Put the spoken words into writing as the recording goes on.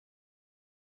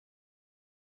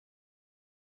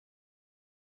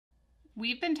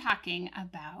We've been talking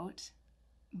about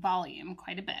volume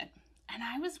quite a bit, and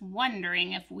I was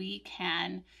wondering if we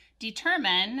can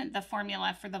determine the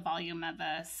formula for the volume of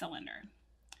a cylinder.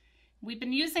 We've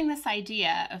been using this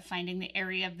idea of finding the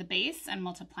area of the base and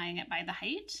multiplying it by the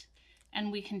height, and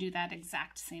we can do that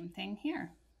exact same thing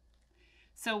here.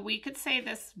 So we could say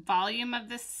this volume of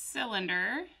this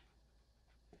cylinder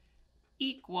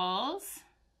equals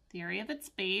the area of its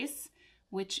base,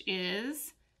 which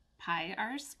is pi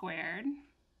r squared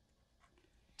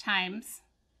times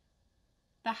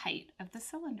the height of the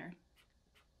cylinder.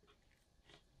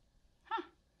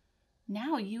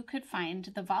 Now you could find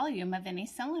the volume of any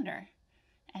cylinder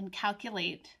and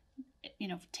calculate,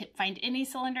 find any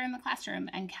cylinder in the classroom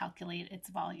and calculate its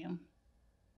volume.